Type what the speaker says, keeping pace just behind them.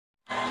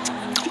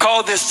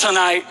Called this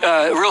tonight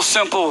a real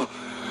simple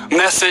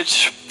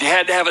message. You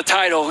had to have a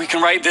title. We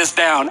can write this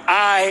down.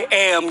 I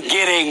am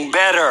getting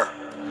better.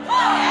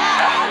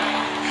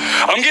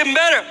 I'm getting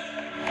better.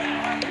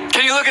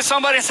 Can you look at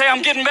somebody and say,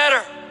 I'm getting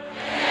better?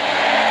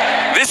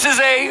 This is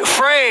a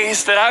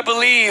phrase that I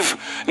believe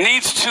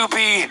needs to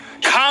be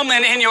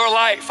common in your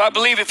life. I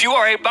believe if you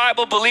are a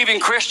Bible-believing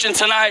Christian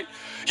tonight,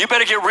 you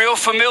better get real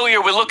familiar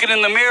with looking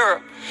in the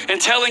mirror and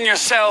telling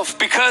yourself,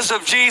 because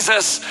of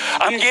Jesus,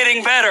 I'm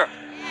getting better.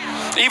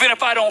 Even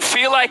if I don't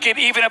feel like it,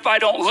 even if I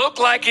don't look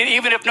like it,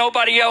 even if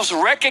nobody else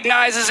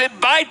recognizes it,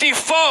 by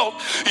default,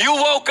 you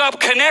woke up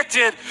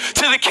connected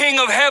to the King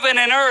of heaven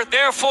and earth.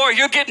 Therefore,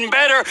 you're getting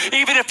better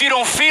even if you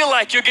don't feel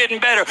like you're getting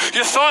better.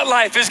 Your thought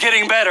life is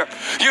getting better.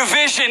 Your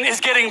vision is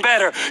getting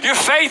better. Your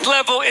faith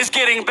level is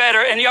getting better.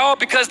 And y'all,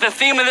 because the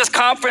theme of this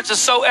conference is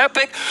so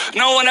epic,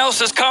 no one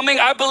else is coming,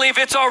 I believe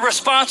it's our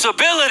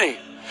responsibility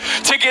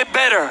to get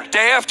better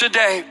day after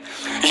day,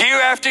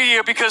 year after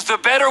year, because the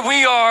better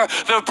we are,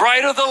 the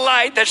brighter the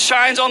light that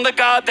shines on the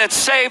God that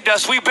saved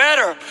us. We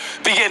better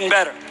be getting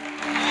better.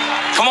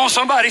 Come on,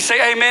 somebody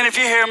say amen if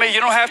you hear me. You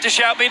don't have to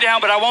shout me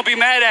down, but I won't be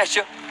mad at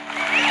you.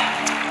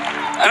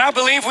 And I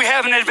believe we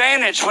have an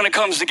advantage when it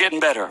comes to getting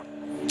better.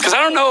 Because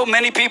I don't know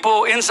many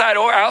people inside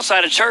or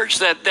outside of church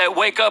that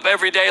wake up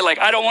every day like,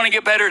 I don't want to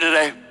get better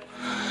today.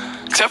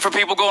 Except for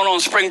people going on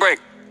spring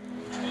break.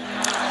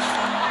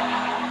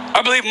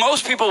 I believe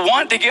most people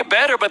want to get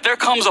better, but there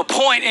comes a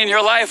point in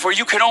your life where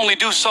you can only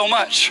do so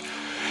much.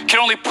 You can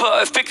only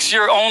fix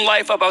your own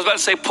life up. I was about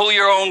to say pull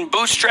your own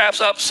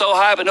bootstraps up so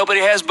high, but nobody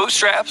has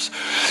bootstraps.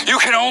 You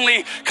can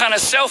only kind of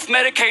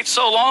self-medicate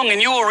so long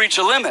and you will reach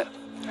a limit.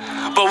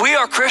 But we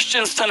are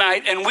Christians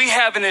tonight, and we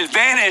have an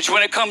advantage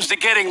when it comes to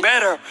getting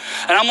better.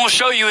 And I'm going to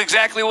show you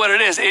exactly what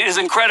it is. It is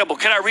incredible.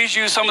 Can I read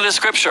you some of this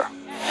scripture?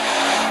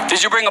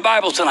 Did you bring a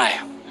Bible tonight?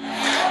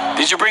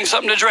 Did you bring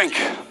something to drink?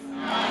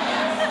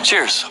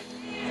 Cheers.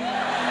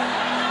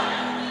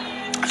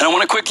 And I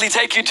want to quickly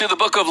take you to the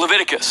book of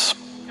Leviticus.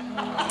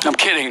 I'm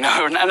kidding.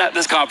 No, not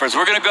this conference.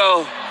 We're going to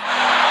go.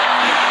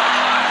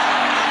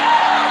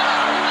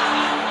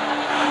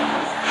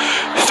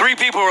 Three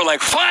people were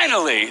like,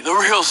 finally, the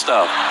real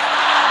stuff.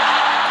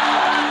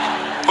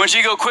 Once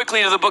you go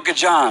quickly to the book of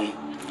John,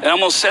 and I'm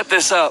going to set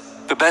this up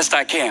the best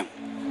I can.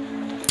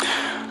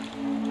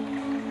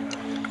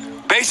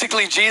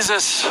 Basically,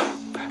 Jesus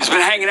has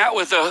been hanging out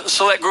with a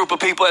select group of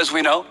people, as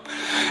we know,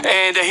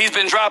 and he's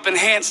been dropping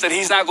hints that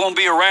he's not going to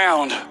be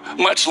around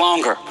much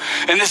longer.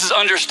 And this is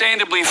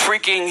understandably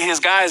freaking his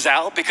guys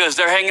out because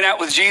they're hanging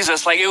out with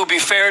Jesus. Like, it would be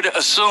fair to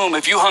assume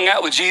if you hung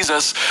out with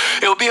Jesus,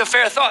 it would be a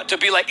fair thought to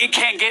be like, it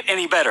can't get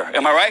any better.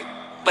 Am I right?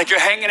 Like,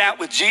 you're hanging out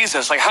with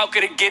Jesus. Like, how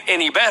could it get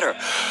any better?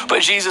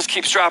 But Jesus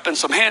keeps dropping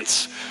some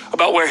hints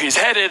about where he's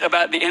headed,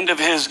 about the end of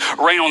his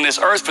reign on this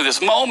earth for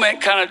this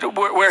moment, kind of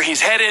where he's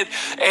headed.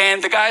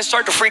 And the guys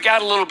start to freak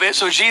out a little bit.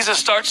 So Jesus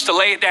starts to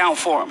lay it down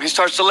for them. He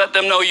starts to let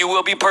them know you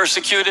will be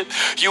persecuted.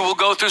 You will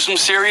go through some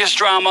serious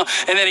drama.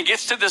 And then he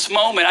gets to this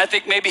moment. I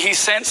think maybe he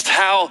sensed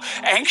how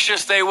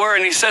anxious they were.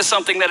 And he says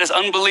something that is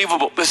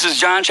unbelievable. This is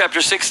John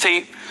chapter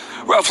 16,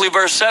 roughly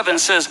verse 7. It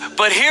says,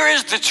 but here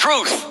is the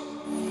truth.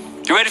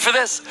 You ready for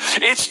this?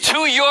 It's to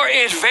your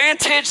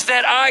advantage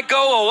that I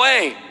go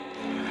away.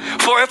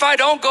 For if I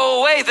don't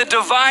go away, the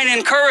divine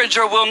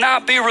encourager will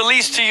not be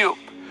released to you.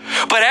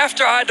 But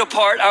after I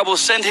depart, I will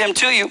send him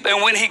to you.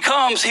 And when he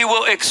comes, he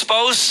will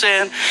expose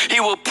sin. He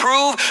will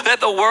prove that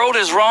the world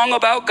is wrong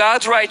about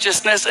God's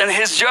righteousness and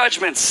his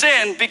judgment.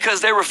 Sin, because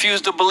they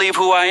refuse to believe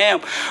who I am.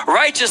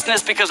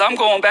 Righteousness, because I'm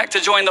going back to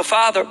join the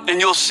Father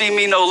and you'll see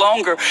me no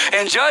longer.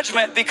 And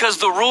judgment, because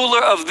the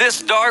ruler of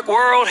this dark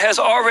world has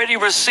already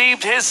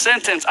received his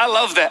sentence. I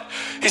love that.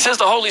 He says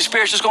the Holy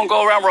Spirit's just going to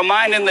go around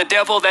reminding the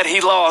devil that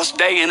he lost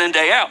day in and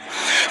day out.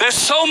 There's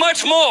so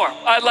much more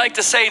I'd like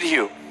to say to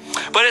you.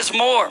 But it's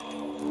more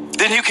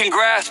than you can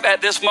grasp at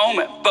this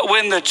moment. But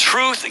when the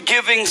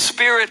truth-giving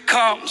Spirit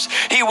comes,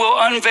 he will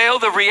unveil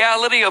the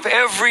reality of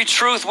every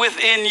truth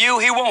within you.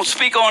 He won't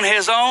speak on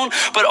his own,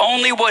 but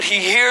only what he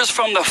hears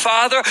from the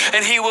Father,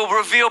 and he will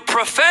reveal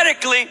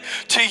prophetically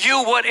to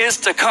you what is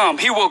to come.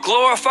 He will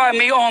glorify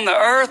me on the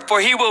earth,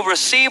 for he will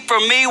receive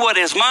from me what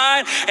is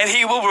mine, and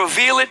he will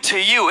reveal it to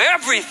you.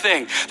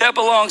 Everything that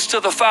belongs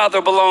to the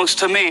Father belongs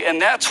to me,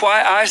 and that's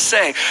why I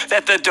say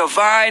that the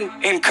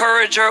divine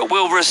encourager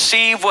will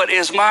receive what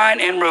is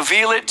mine and reveal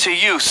it to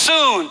you.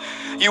 Soon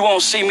you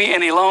won't see me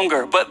any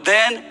longer, but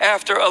then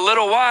after a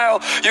little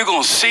while you're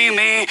going to see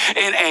me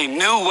in a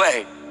new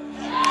way.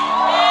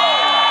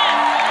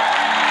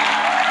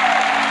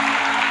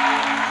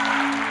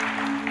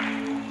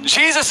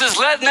 Jesus is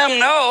letting them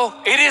know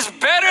it is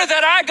better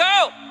that I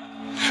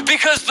go,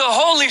 because the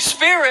Holy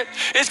Spirit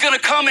is going to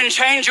come and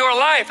change your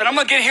life. And I'm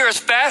going to get here as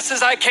fast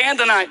as I can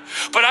tonight.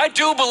 But I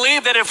do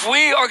believe that if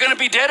we are going to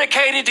be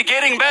dedicated to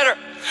getting better,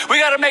 we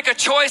got to make a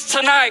choice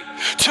tonight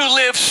to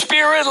live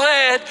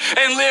Spirit-led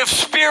and live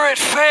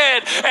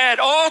Spirit-fed at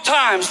all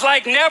times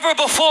like never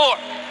before.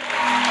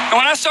 And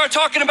when I start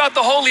talking about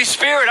the Holy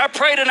Spirit, I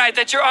pray tonight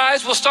that your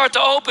eyes will start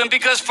to open,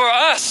 because for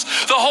us,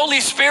 the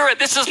Holy Spirit,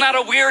 this is not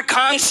a weird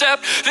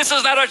concept. This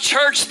is not a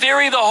church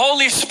theory. The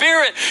Holy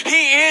Spirit,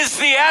 He is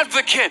the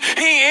advocate.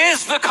 He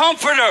is the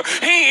comforter.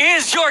 He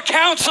is your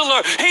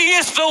counselor. He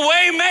is the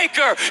way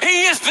maker.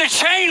 He is the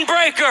chain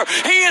breaker.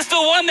 He is the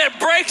one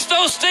that breaks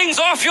those things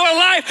off your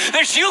life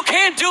that you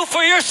can't do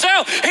for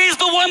yourself. He's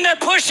the one that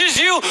pushes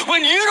you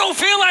when you don't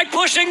feel like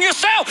pushing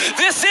yourself.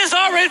 This is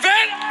our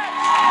event.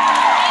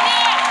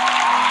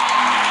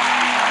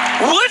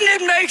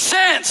 Wouldn't it make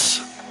sense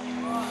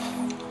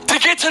to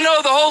get to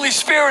know the Holy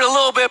Spirit a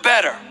little bit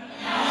better?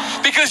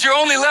 Because you're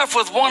only left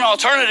with one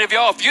alternative,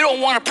 y'all. If you don't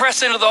want to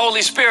press into the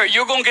Holy Spirit,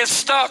 you're going to get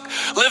stuck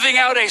living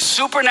out a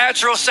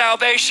supernatural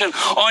salvation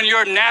on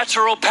your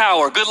natural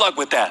power. Good luck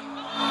with that.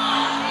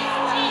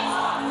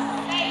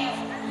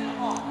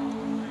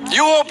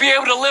 You won't be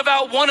able to live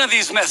out one of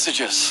these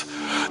messages.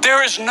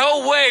 There is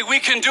no way we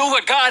can do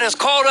what God has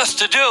called us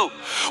to do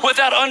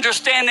without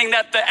understanding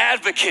that the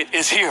advocate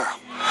is here.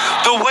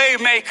 The way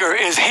maker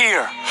is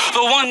here.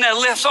 The one that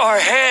lifts our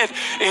head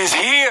is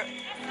here.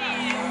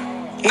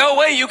 No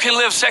way you can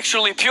live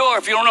sexually pure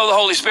if you don't know the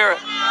Holy Spirit.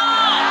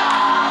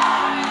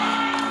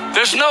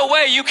 There's no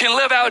way you can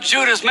live out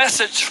Judah's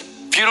message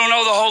if you don't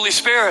know the Holy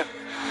Spirit.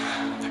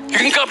 You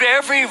can come to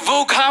every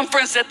VOO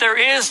conference that there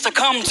is to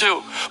come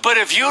to, but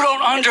if you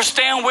don't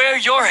understand where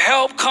your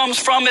help comes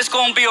from, it's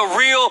going to be a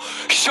real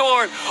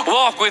short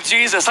walk with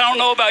Jesus. I don't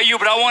know about you,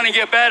 but I want to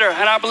get better,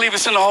 and I believe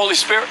it's in the Holy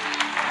Spirit.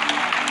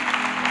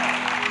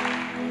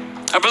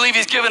 I believe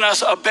He's given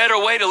us a better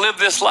way to live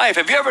this life.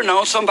 Have you ever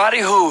known somebody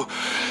who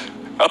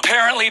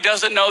apparently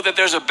doesn't know that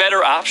there's a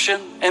better option,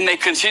 and they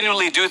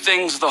continually do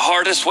things the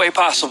hardest way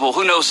possible?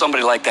 Who knows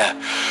somebody like that?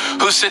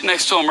 Who's sitting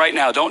next to them right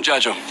now? Don't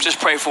judge them. Just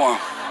pray for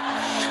them.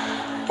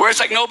 Where it's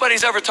like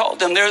nobody's ever told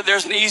them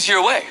there's an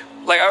easier way.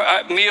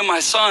 Like me and my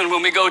son,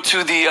 when we go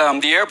to the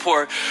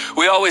airport,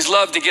 we always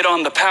love to get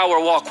on the power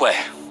walkway.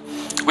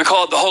 We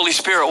call it the Holy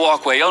Spirit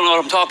walkway. Y'all know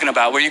what I'm talking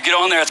about, where you get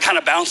on there, it's kind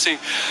of bouncy,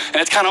 and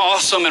it's kind of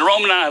awesome. And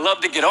Roman and I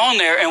love to get on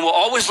there, and we'll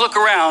always look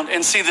around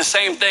and see the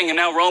same thing. And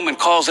now Roman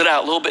calls it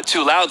out a little bit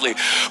too loudly.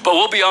 But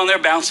we'll be on there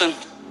bouncing,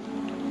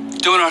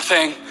 doing our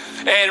thing.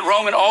 And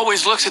Roman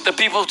always looks at the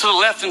people to the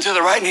left and to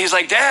the right, and he's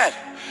like, Dad,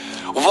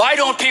 why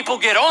don't people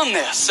get on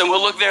this? And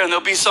we'll look there, and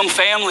there'll be some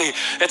family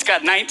that's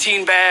got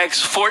 19 bags,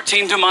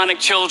 14 demonic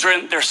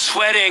children. They're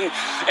sweating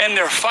and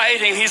they're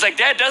fighting. He's like,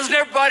 Dad, doesn't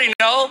everybody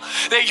know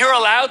that you're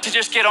allowed to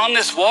just get on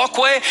this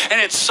walkway? And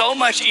it's so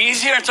much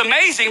easier. It's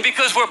amazing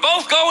because we're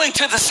both going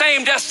to the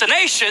same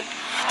destination,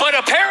 but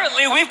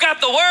apparently we've got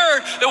the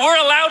word that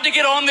we're allowed to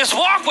get on this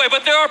walkway.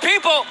 But there are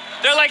people,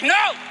 they're like,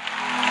 no,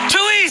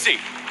 too easy.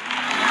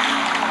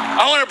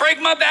 I want to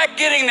break my back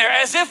getting there.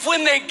 As if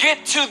when they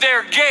get to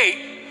their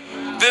gate,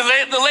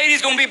 the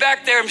lady's going to be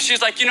back there, and she's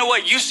like, you know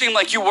what? You seem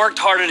like you worked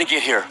harder to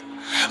get here.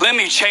 Let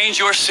me change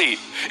your seat.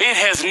 It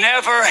has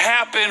never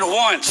happened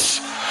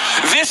once.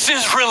 This is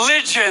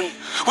religion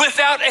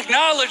without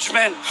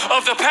acknowledgement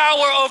of the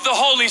power of the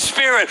Holy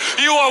Spirit.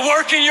 You are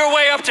working your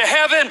way up to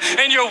heaven,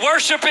 and you're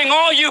worshiping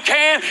all you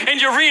can, and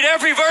you read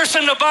every verse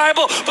in the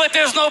Bible, but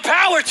there's no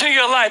power to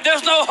your life.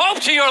 There's no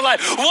hope to your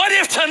life. What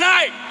if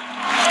tonight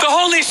the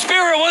Holy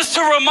Spirit wants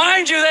to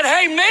remind you that,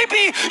 hey,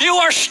 maybe you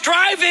are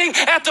striving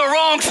at the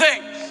wrong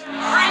thing.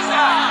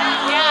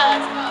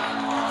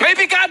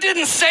 Maybe God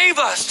didn't save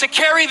us to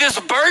carry this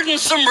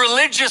burdensome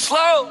religious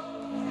load.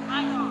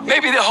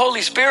 Maybe the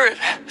Holy Spirit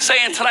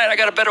saying tonight, I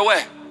got a better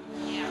way.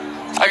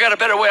 I got a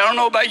better way. I don't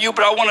know about you,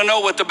 but I want to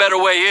know what the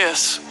better way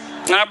is.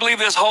 And I believe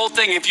this whole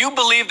thing, if you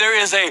believe there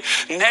is a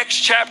next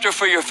chapter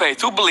for your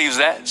faith, who believes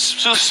that?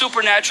 So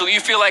supernatural. You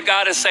feel like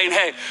God is saying,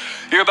 hey,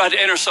 you're about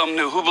to enter something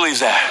new. Who believes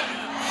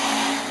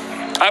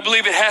that? I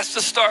believe it has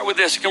to start with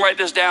this. You can write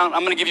this down.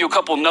 I'm going to give you a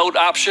couple note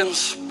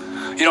options.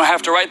 You don't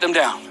have to write them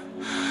down.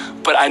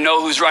 But I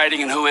know who's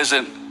writing and who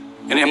isn't.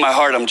 And in my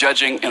heart, I'm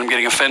judging and I'm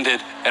getting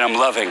offended and I'm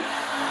loving.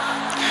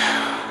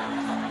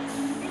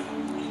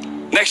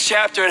 Next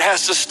chapter, it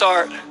has to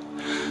start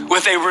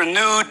with a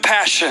renewed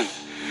passion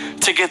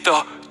to get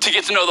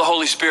to know the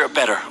Holy Spirit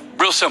better.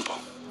 Real simple.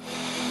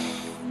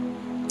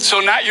 So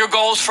not your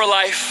goals for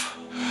life,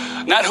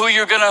 not who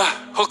you're going to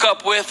hook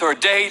up with or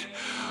date,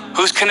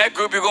 whose connect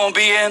group you're going to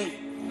be in.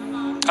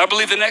 I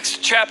believe the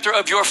next chapter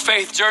of your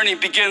faith journey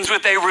begins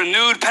with a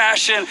renewed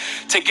passion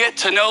to get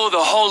to know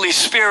the Holy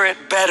Spirit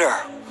better.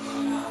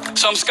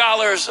 Some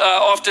scholars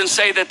often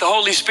say that the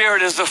Holy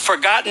Spirit is the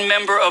forgotten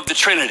member of the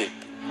Trinity.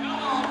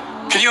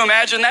 Can you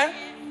imagine that?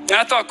 And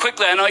I thought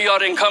quickly, I know y'all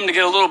didn't come to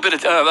get a little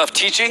bit of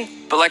teaching,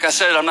 but like I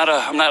said, I'm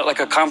not like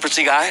a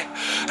conferencey guy,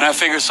 and I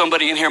figured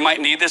somebody in here might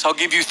need this. I'll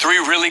give you 3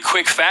 really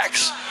quick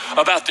facts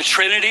about the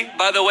Trinity.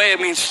 By the way, it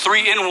means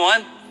 3 in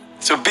 1.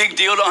 It's a big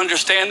deal to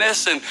understand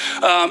this, and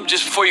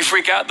just before you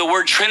freak out, the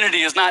word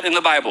Trinity is not in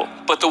the Bible,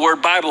 but the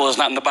word Bible is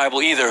not in the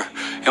Bible either,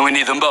 and we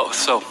need them both.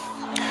 So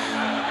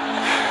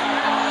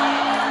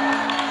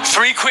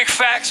 3 quick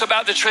facts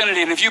about the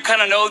Trinity. And if you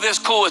kind of know this,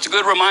 cool, it's a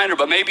good reminder,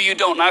 but maybe you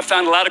don't. And I've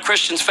found a lot of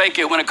Christians fake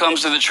it when it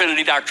comes to the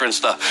Trinity doctrine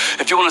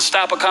stuff. If you want to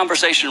stop a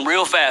conversation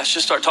real fast,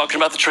 just start talking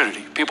about the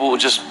Trinity. People will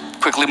just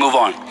quickly move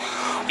on.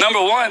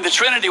 Number 1, the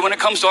Trinity, when it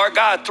comes to our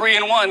God, 3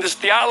 in 1, this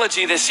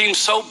theology that seems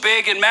so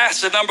big and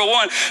massive. Number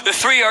 1, the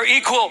 3 are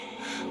equal,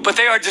 but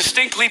they are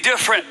distinctly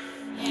different.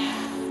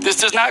 This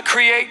does not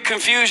create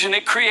confusion.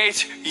 It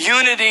creates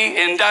unity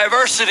in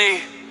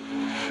diversity.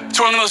 It's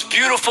one of the most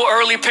beautiful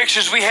early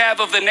pictures we have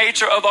of the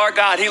nature of our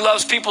God. He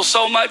loves people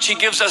so much, he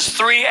gives us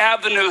 3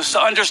 avenues to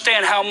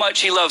understand how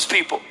much he loves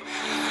people.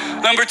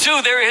 Number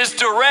 2, there is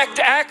direct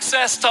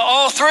access to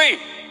all 3.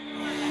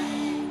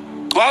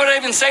 Why would I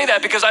even say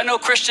that? Because I know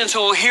Christians who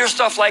will hear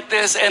stuff like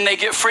this and they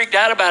get freaked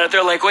out about it.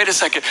 They're like, wait a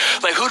second,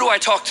 like, who do I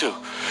talk to?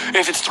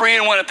 If it's 3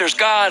 in 1, if there's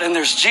God and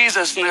there's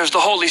Jesus and there's the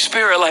Holy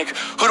Spirit, like,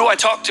 who do I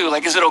talk to?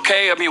 Like, is it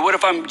okay? I mean, what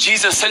if I'm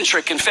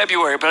Jesus-centric in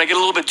February, but I get a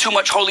little bit too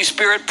much Holy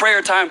Spirit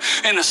prayer time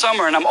in the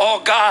summer and I'm all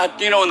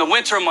God, in the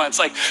winter months,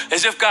 like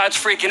as if God's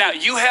freaking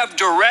out. You have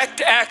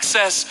direct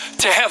access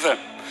to heaven.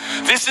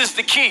 This is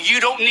the key. You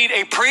don't need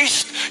a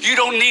priest. You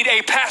don't need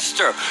a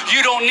pastor.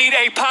 You don't need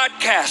a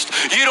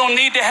podcast. You don't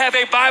need to have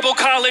a Bible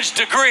college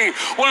degree.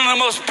 One of the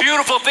most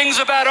beautiful things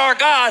about our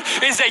God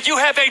is that you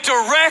have a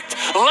direct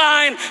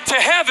line to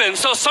heaven.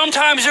 So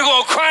sometimes you're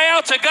going to cry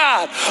out to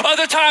God.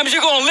 Other times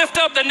you're going to lift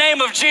up the name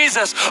of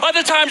Jesus.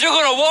 Other times you're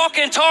going to walk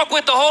and talk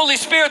with the Holy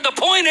Spirit. The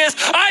point is,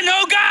 I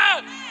know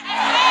God.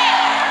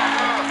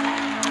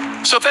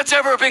 So if that's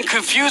ever been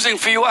confusing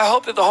for you, I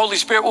hope that the Holy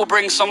Spirit will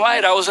bring some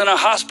light. I was in a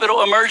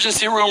hospital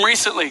emergency room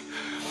recently.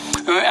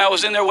 I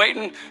was in there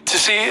waiting to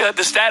see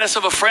the status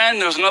of a friend.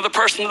 There was another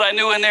person that I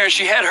knew in there.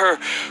 She had her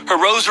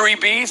rosary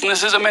beads, and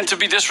this isn't meant to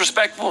be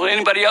disrespectful to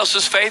anybody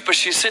else's faith, but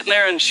she's sitting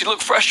there and she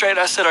looked frustrated.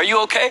 I said, "Are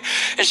you okay?"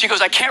 And she goes,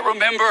 I can't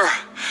remember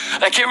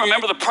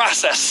the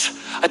process.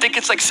 I think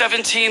it's like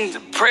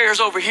 17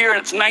 prayers over here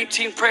and it's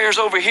 19 prayers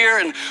over here.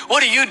 And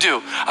what do you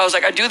do? I was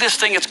like, I do this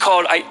thing. It's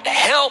called I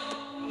help.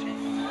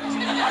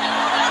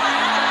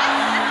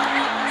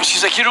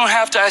 She's like, you don't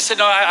have to. I said,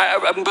 no,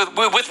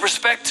 with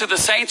respect to the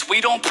saints,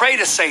 we don't pray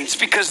to saints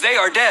because they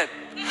are dead.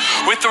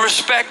 With the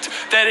respect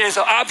that is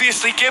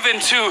obviously given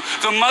to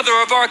the mother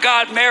of our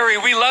God, Mary.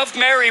 We love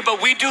Mary,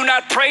 but we do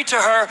not pray to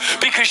her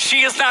because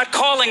she is not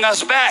calling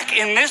us back.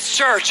 In this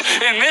church,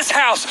 in this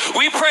house,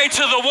 we pray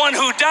to the one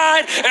who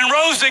died and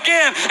rose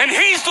again, and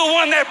he's the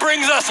one that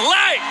brings us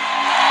life.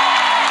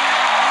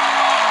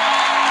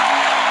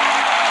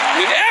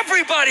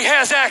 Everybody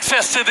has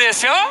access to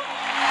this, y'all.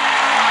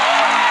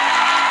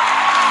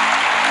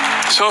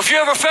 So if you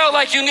ever felt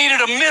like you needed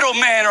a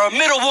middleman or a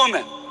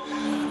middlewoman,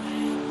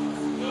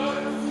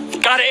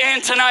 got to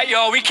end tonight,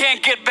 y'all. We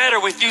can't get better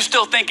with you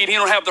still thinking you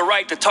don't have the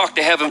right to talk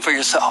to heaven for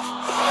yourself.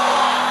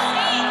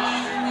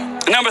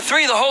 Number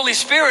 3, the Holy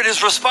Spirit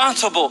is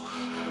responsible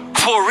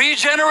for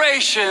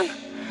regeneration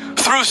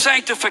through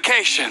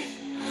sanctification.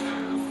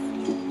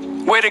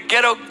 Way to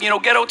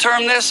ghetto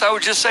term this, I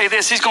would just say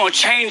this: he's going to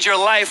change your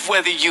life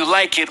whether you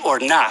like it or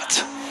not.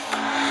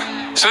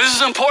 So this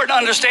is important to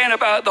understand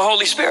about the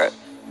Holy Spirit.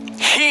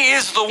 He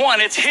is the one.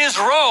 It's his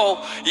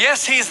role.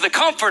 Yes, he's the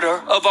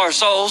comforter of our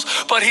souls,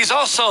 but he's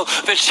also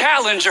the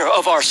challenger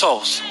of our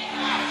souls.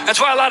 That's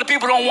why a lot of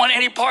people don't want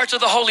any parts of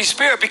the Holy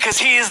Spirit, because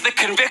he is the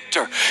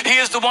convictor. He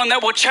is the one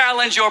that will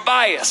challenge your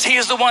bias. He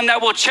is the one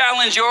that will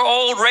challenge your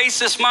old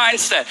racist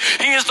mindset.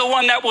 He is the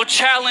one that will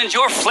challenge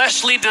your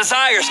fleshly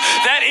desires.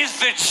 That is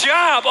the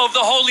job of the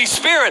Holy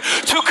Spirit,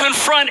 to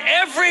confront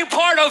every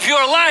part of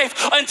your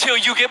life until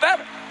you get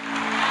better.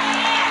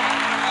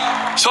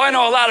 So I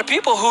know a lot of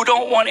people who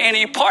don't want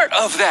any part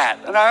of that.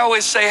 And I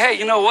always say, hey,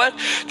 you know what?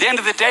 At the end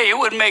of the day, it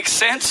would make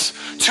sense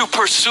to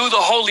pursue the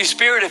Holy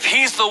Spirit. If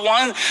he's the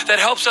one that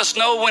helps us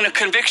know when a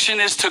conviction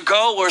is to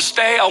go or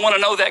stay, I want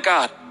to know that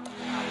God.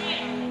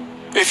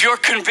 If your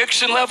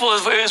conviction level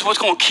is what's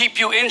going to keep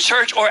you in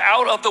church or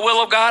out of the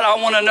will of God,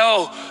 I want to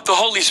know the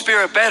Holy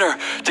Spirit better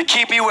to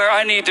keep me where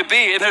I need to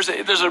be. And there's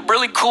a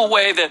really cool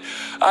way that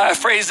I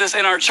phrase this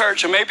in our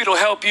church, and maybe it'll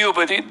help you,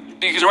 but you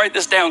can write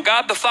this down.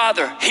 God the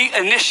Father, he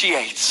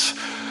initiates.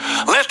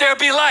 Let there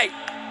be light.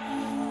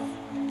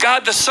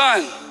 God the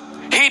Son,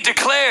 he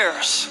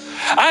declares,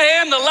 I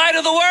am the light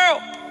of the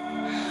world.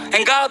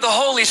 And God the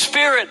Holy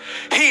Spirit,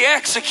 he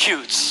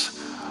executes.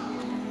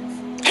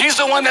 He's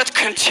the one that's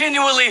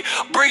continually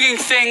bringing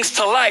things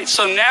to light.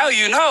 So now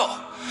you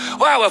know,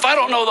 wow, if I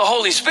don't know the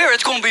Holy Spirit,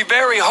 it's going to be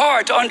very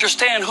hard to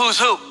understand who's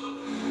who.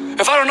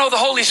 If I don't know the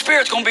Holy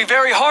Spirit, it's going to be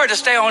very hard to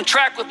stay on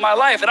track with my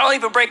life. And I'll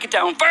even break it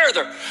down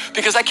further,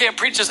 because I can't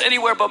preach this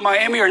anywhere but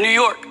Miami or New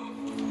York.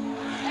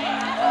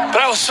 But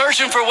I was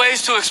searching for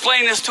ways to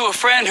explain this to a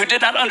friend who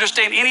did not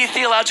understand any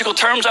theological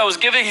terms I was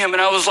giving him.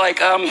 And I was like,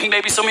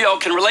 maybe some of y'all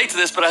can relate to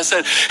this, but I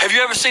said, have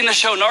you ever seen the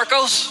show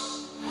Narcos?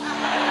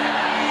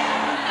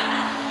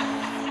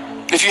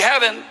 If you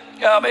haven't,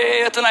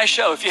 it's a nice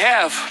show. If you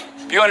have,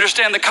 you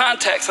understand the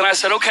context. And I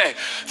said, okay,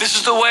 this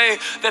is the way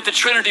that the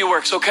Trinity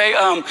works, okay?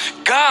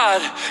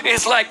 God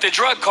is like the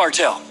drug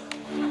cartel.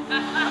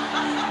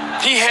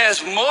 He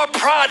has more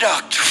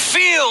product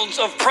fields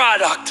of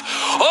product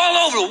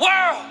all over the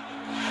world.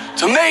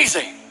 It's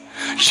amazing.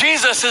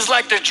 Jesus is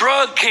like the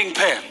drug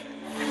kingpin.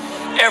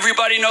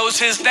 Everybody knows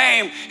his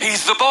name.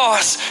 He's the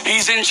boss.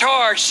 He's in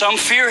charge. Some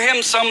fear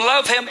him, some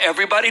love him.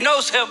 Everybody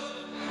knows him.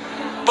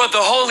 But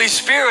the Holy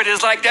Spirit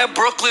is like that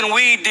Brooklyn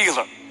weed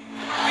dealer.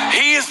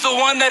 He is the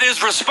one that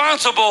is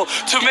responsible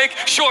to make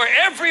sure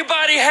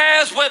everybody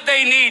has what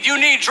they need. You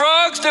need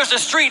drugs? There's a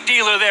street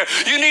dealer there.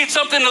 You need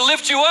something to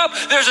lift you up?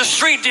 There's a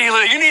street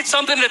dealer. You need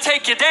something to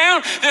take you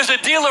down? There's a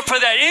dealer for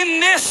that. In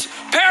this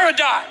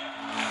paradigm,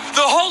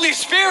 the Holy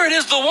Spirit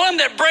is the one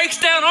that breaks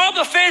down all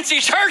the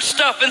fancy church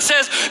stuff and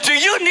says, do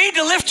you need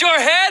to lift your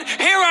head?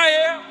 Here I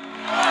am.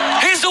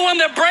 He's the one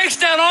that breaks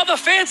down all the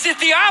fancy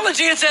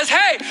theology and says,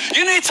 hey,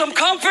 you need some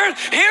comfort?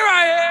 Here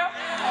I am.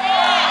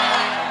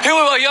 Here we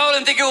go. Y'all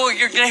didn't think you're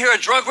going to hear a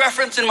drug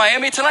reference in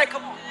Miami tonight?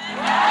 Come on.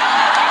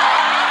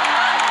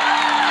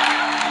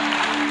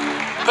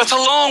 That's a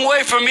long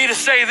way for me to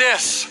say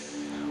this.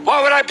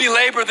 Why would I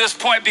belabor this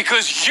point?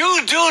 Because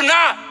you do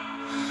not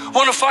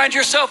want to find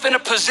yourself in a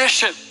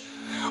position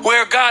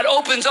where God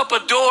opens up a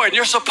door and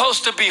you're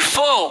supposed to be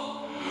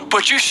full,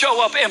 but you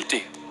show up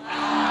empty.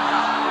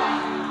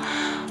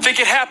 I think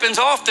it happens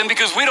often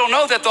because we don't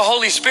know that the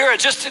Holy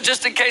Spirit, just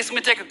in case, let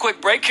me take a quick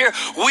break here.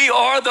 We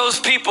are those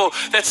people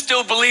that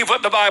still believe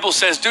what the Bible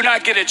says. Do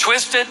not get it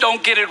twisted.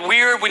 Don't get it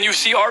weird when you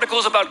see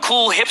articles about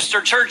cool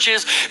hipster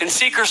churches and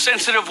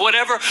seeker-sensitive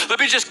whatever. Let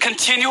me just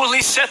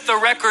continually set the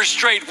record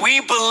straight.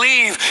 We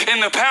believe in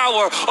the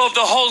power of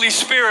the Holy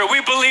Spirit. We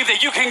believe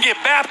that you can get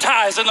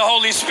baptized in the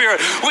Holy Spirit.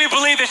 We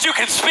believe that you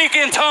can speak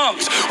in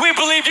tongues. We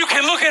believe you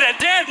can look at a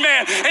dead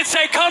man and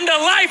say, come to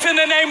life in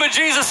the name of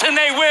Jesus, and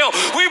they will.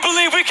 We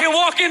believe we can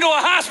walk into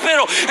a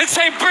hospital and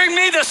say, bring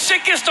me the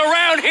sickest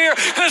around here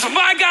because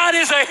my God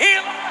is a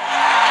healer.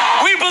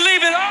 We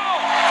believe it all.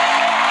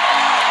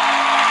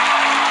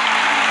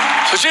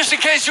 So just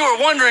in case you were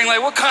wondering,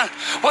 like,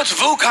 what's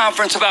VU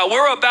Conference about?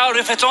 We're about,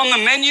 if it's on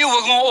the menu,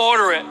 we're going to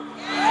order it.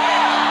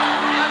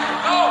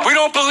 We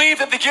don't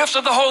believe that the gifts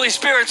of the Holy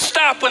Spirit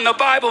stopped when the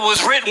Bible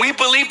was written. We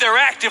believe they're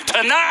active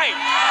tonight.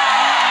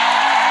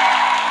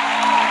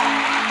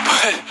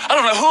 But I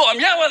don't know who I'm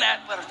yelling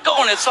at, but I'm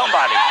going at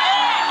somebody.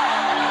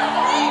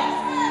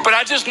 But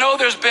I just know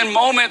there's been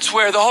moments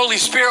where the Holy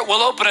Spirit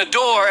will open a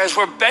door as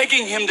we're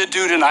begging him to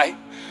do tonight.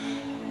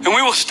 And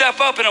we will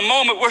step up in a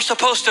moment. We're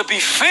supposed to be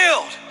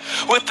filled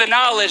with the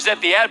knowledge that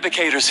the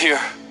advocator's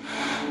here,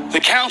 the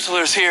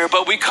counselor's here,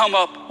 but we come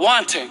up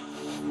wanting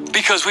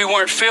because we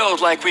weren't filled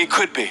like we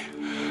could be.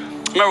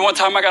 I remember one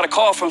time I got a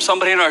call from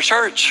somebody in our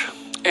church,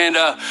 and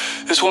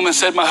this woman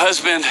said, my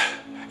husband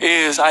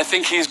I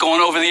think he's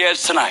going over the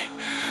edge tonight.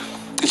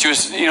 And she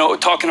was,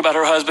 talking about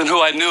her husband, who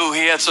I knew.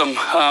 He had some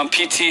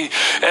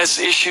PTS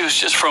issues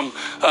just from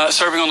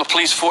serving on the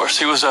police force.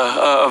 He was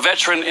a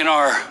veteran in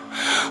our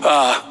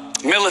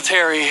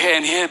military,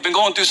 and he had been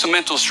going through some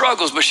mental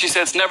struggles, but she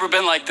said it's never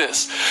been like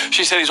this.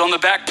 She said he's on the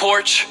back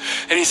porch,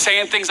 and he's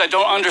saying things I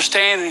don't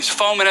understand, and he's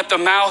foaming at the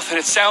mouth, and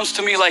it sounds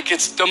to me like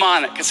it's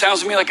demonic. It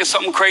sounds to me like it's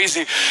something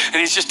crazy, and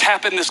he's just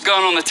tapping this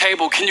gun on the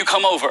table. Can you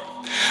come over?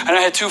 And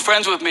I had two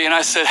friends with me, and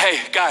I said, hey,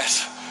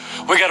 guys,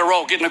 we got to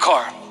roll. Get in the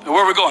car.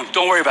 Where are we going?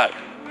 Don't worry about it.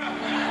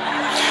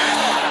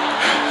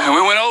 And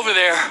we went over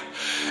there,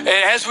 and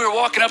as we were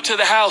walking up to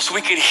the house,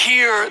 we could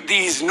hear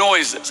these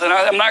noises. And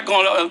I'm not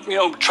going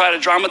to, try to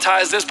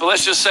dramatize this, but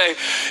let's just say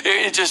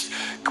it just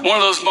one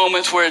of those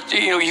moments where,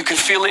 you can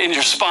feel it in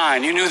your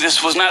spine. You knew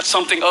this was not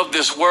something of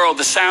this world,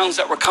 the sounds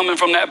that were coming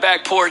from that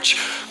back porch.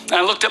 And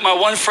I looked at my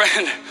one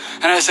friend,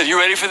 and I said, you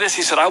ready for this?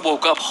 He said, I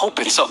woke up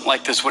hoping something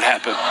like this would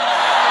happen.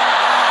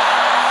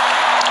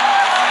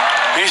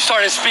 He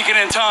started speaking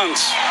in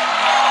tongues.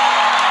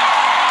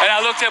 And I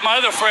looked at my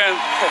other friend.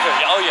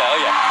 Oh, yeah.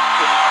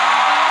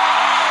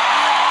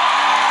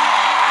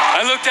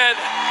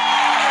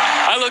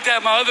 I looked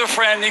at my other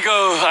friend.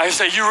 I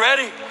said, you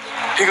ready?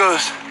 He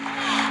goes,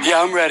 yeah,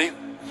 I'm ready.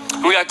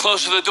 And we got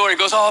close to the door. He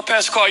goes, oh,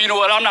 Pastor Carl, you know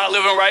what? I'm not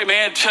living right,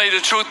 man. To tell you the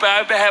truth, but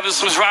I've been having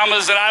some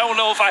dramas, and I don't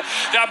know if I've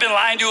been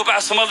lying to you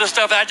about some other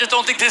stuff. I just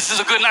don't think this is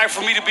a good night for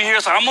me to be here,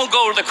 so I'm going to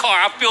go to the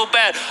car. I feel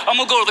bad. I'm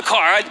going to go to the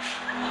car.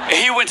 And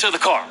he went to the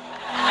car.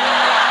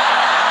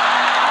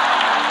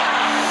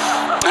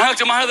 I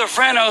looked at my other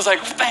friend. I was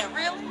like, man,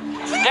 really?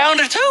 Down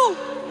to 2?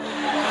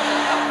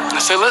 I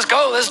said, let's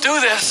go. Let's do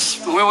this.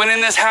 And we went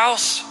in this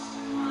house.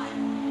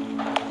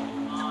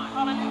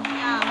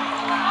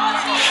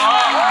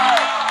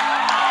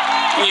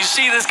 And you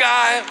see this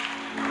guy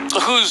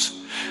who's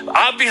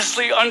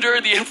obviously under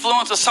the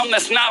influence of something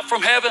that's not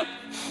from heaven.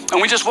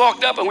 And we just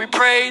walked up and we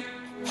prayed.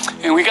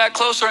 And we got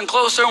closer and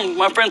closer. And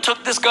my friend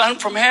took this gun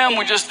from him.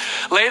 We just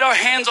laid our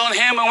hands on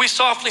him, and we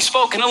softly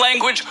spoke in a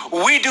language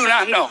we do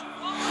not know.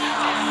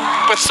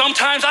 But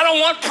sometimes I don't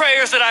want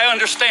prayers that I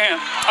understand.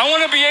 I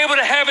want to be able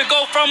to have it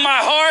go from my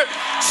heart,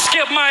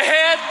 skip my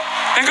head,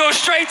 and go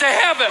straight to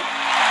heaven.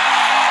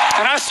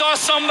 And I saw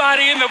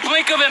somebody in the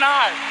blink of an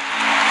eye.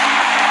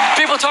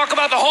 People talk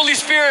about the Holy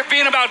Spirit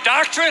being about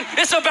doctrine.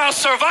 It's about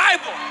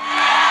survival.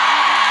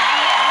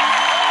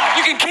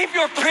 You can keep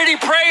your pretty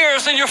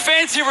prayers and your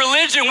fancy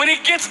religion. When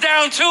it gets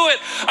down to it,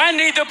 I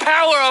need the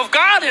power of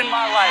God in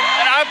my life.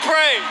 And I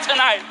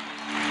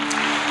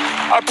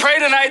pray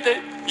tonight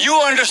that you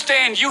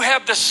understand you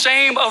have the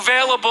same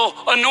available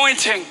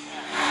anointing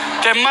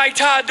that Mike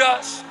Todd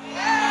does,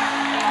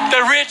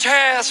 that Rich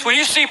has. When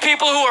you see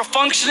people who are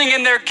functioning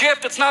in their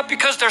gift, it's not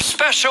because they're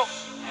special.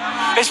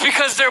 It's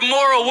because they're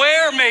more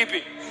aware,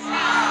 maybe.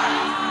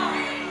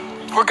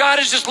 Where God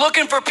is just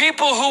looking for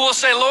people who will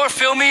say, Lord,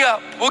 fill me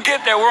up. We'll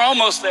get there. We're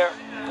almost there.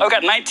 I've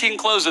got 19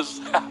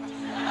 closes.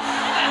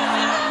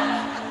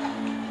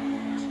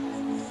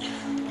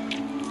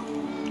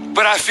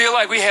 But I feel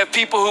like we have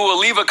people who will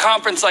leave a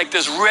conference like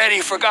this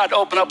ready for God to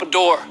open up a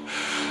door,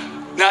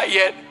 not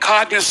yet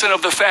cognizant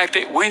of the fact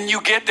that when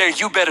you get there,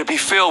 you better be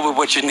filled with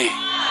what you need.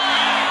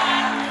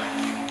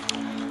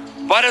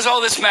 Why does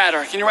all this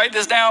matter? Can you write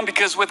this down?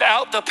 Because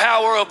without the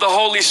power of the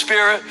Holy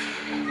Spirit,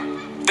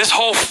 this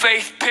whole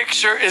faith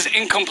picture is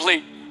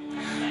incomplete.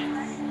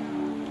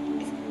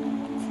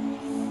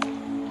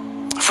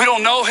 If we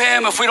don't know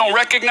him, if we don't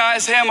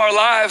recognize him, our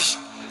lives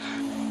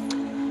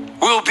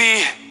will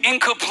be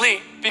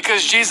incomplete,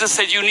 because Jesus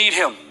said you need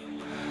him.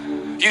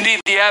 You need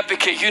the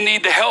advocate. You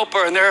need the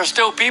helper. And there are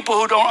still people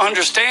who don't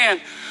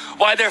understand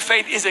why their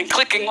faith isn't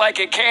clicking like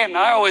it can.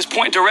 I always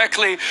point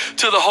directly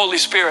to the Holy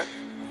Spirit,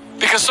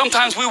 because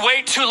sometimes we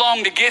wait too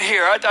long to get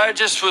here. I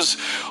just was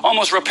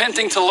almost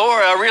repenting to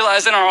Laura. I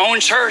realized in our own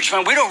church,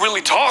 man, we don't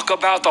really talk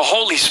about the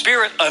Holy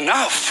Spirit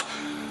enough.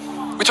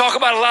 We talk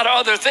about a lot of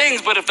other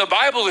things, but if the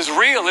Bible is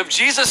real, if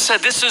Jesus said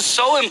this is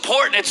so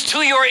important, it's to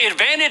your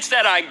advantage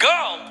that I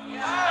go,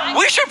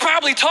 we should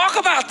probably talk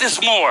about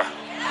this more.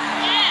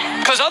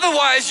 Because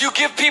otherwise you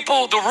give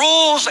people the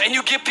rules and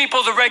you give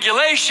people the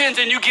regulations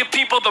and you give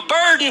people the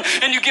burden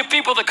and you give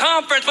people the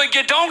conference, but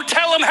you don't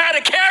tell them how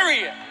to carry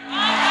it.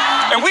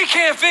 And we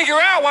can't figure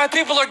out why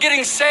people are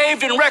getting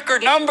saved in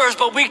record numbers,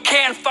 but we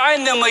can't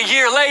find them a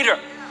year later.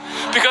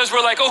 Because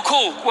we're like, oh,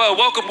 cool. Well,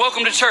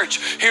 welcome to church.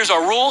 Here's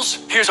our rules.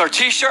 Here's our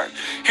t-shirt.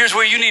 Here's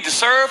where you need to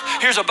serve.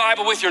 Here's a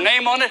Bible with your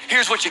name on it.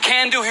 Here's what you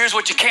can do. Here's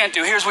what you can't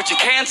do. Here's what you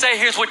can say.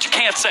 Here's what you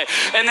can't say.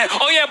 And then,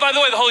 oh yeah, by the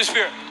way, the Holy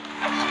Spirit.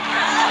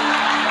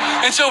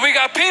 And so we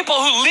got people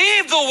who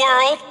leave the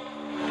world,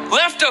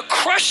 left a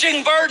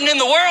crushing burden in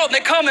the world, and they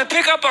come and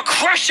pick up a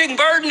crushing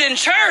burden in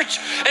church,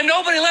 and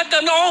nobody let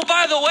them know, oh,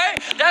 by the way,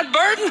 that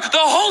burden,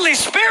 the Holy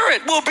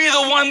Spirit will be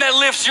the one that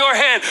lifts your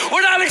head.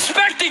 We're not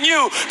expecting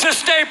you to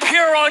stay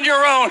pure on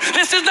your own.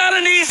 This is not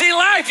an easy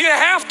life. You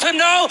have to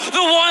know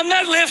the one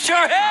that lifts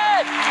your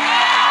head.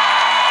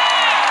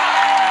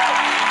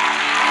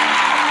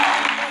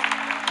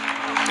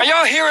 Are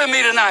y'all hearing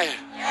me tonight?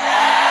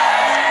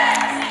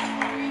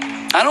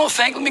 I don't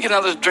think, let me get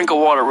another drink of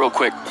water real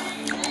quick.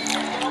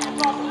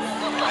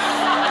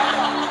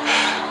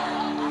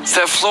 It's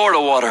that Florida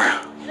water.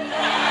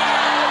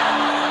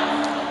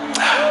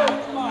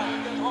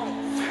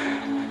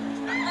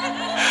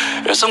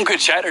 There's some good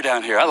chatter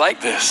down here. I like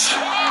this.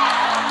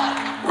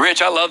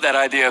 Rich, I love that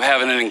idea of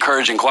having an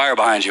encouraging choir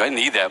behind you. I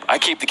need that. I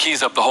keep the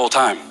keys up the whole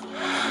time.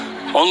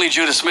 Only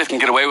Judah Smith can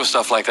get away with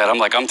stuff like that.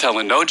 I'm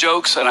telling no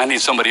jokes, and I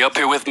need somebody up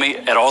here with me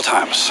at all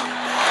times.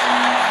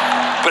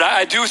 But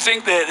I do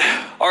think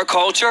that our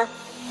culture,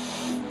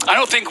 I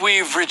don't think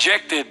we've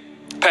rejected,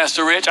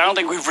 Pastor Rich, I don't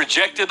think we've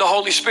rejected the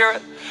Holy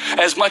Spirit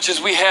as much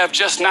as we have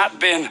just not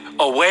been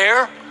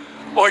aware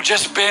or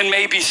just been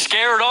maybe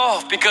scared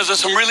off because of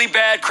some really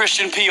bad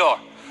Christian PR.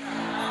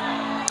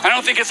 I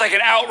don't think it's like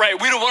an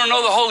outright, we don't want to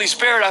know the Holy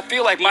Spirit. I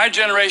feel like my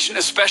generation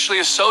especially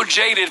is so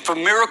jaded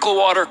from miracle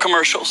water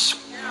commercials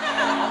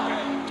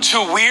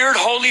to weird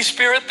Holy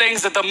Spirit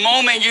things that the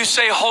moment you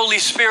say Holy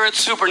Spirit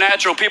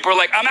supernatural, people are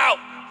like, I'm out.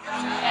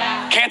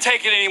 Can't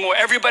take it anymore.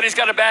 Everybody's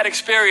got a bad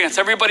experience.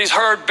 Everybody's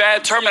heard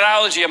bad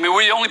terminology. I mean,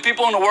 we're the only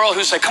people in the world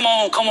who say, come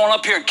on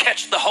up here and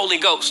catch the Holy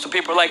Ghost. And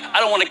people are like, I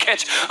don't want to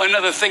catch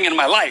another thing in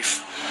my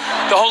life.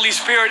 The Holy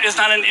Spirit is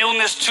not an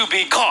illness to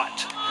be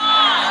caught.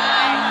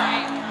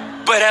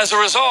 But as a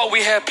result,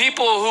 we have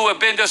people who have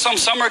been to some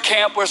summer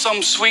camp where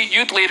some sweet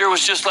youth leader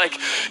was just like,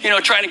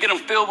 trying to get them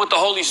filled with the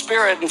Holy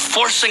Spirit and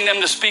forcing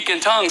them to speak in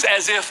tongues,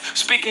 as if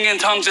speaking in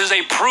tongues is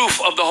a proof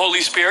of the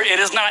Holy Spirit. It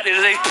is not. It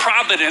is a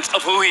providence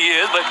of who he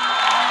is. But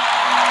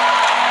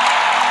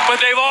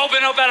they've all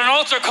been up at an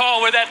altar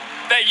call where that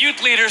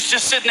youth leader's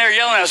just sitting there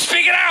yelling at us,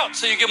 speak it out.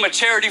 So you give them a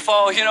charity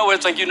fall, where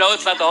it's like,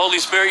 it's not the Holy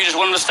Spirit. You just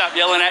want them to stop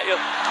yelling at you.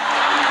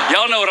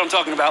 Y'all know what I'm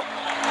talking about.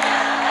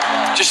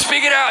 Just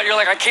speak it out. You're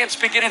like, I can't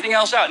speak anything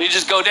else out. And you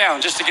just go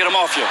down just to get them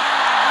off you.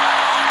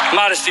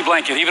 Modesty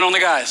blanket, even on the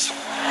guys.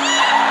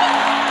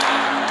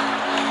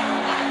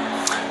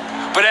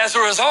 But as a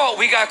result,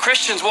 we got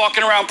Christians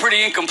walking around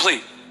pretty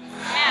incomplete.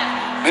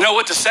 They know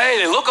what to say.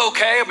 They look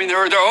okay. I mean,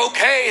 they're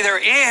okay. They're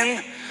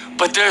in,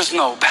 but there's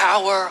no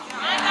power.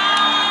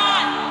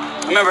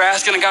 I remember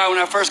asking a guy when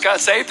I first got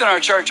saved in our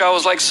church, I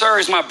was like, sir,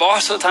 he's my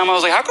boss at the time. I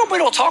was like, how come we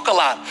don't talk a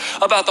lot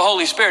about the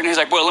Holy Spirit? And he's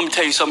like, well, let me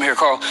tell you something here,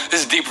 Carl.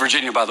 This is deep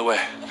Virginia, by the way.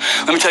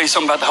 Let me tell you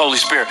something about the Holy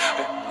Spirit.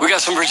 We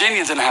got some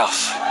Virginians in the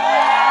house.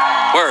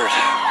 Word.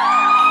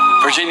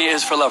 Virginia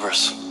is for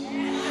lovers.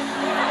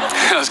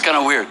 It was kind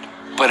of weird,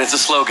 but it's a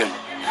slogan.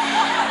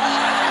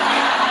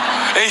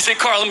 And he said,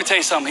 Carl, let me tell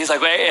you something. He's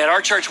like, at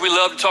our church, we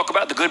love to talk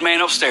about the good man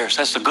upstairs.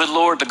 That's the good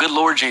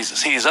Lord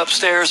Jesus. He is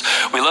upstairs.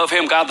 We love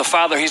him, God the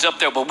Father. He's up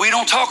there. But we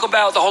don't talk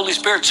about the Holy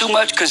Spirit too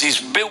much because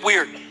he's a bit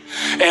weird.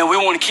 And we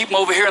want to keep him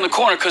over here in the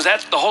corner because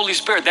that's the Holy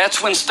Spirit.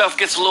 That's when stuff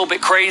gets a little bit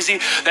crazy.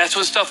 That's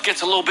when stuff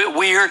gets a little bit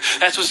weird.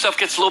 That's when stuff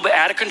gets a little bit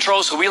out of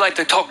control. So we like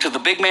to talk to the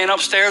big man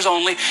upstairs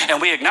only. And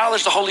we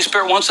acknowledge the Holy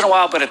Spirit once in a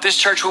while. But at this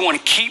church, we want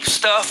to keep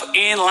stuff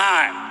in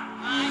line.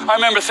 I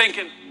remember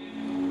thinking,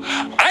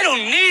 I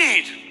don't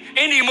need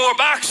any more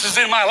boxes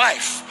in my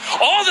life.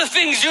 All the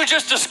things you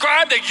just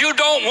described that you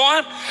don't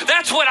want,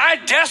 that's what I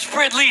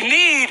desperately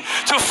need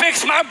to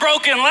fix my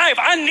broken life.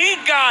 I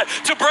need God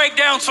to break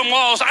down some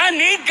walls. I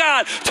need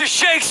God to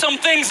shake some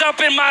things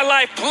up in my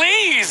life,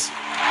 please.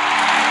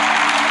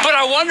 But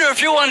I wonder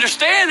if you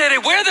understand that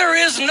where there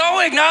is no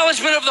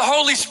acknowledgement of the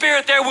Holy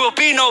Spirit, there will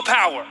be no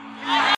power.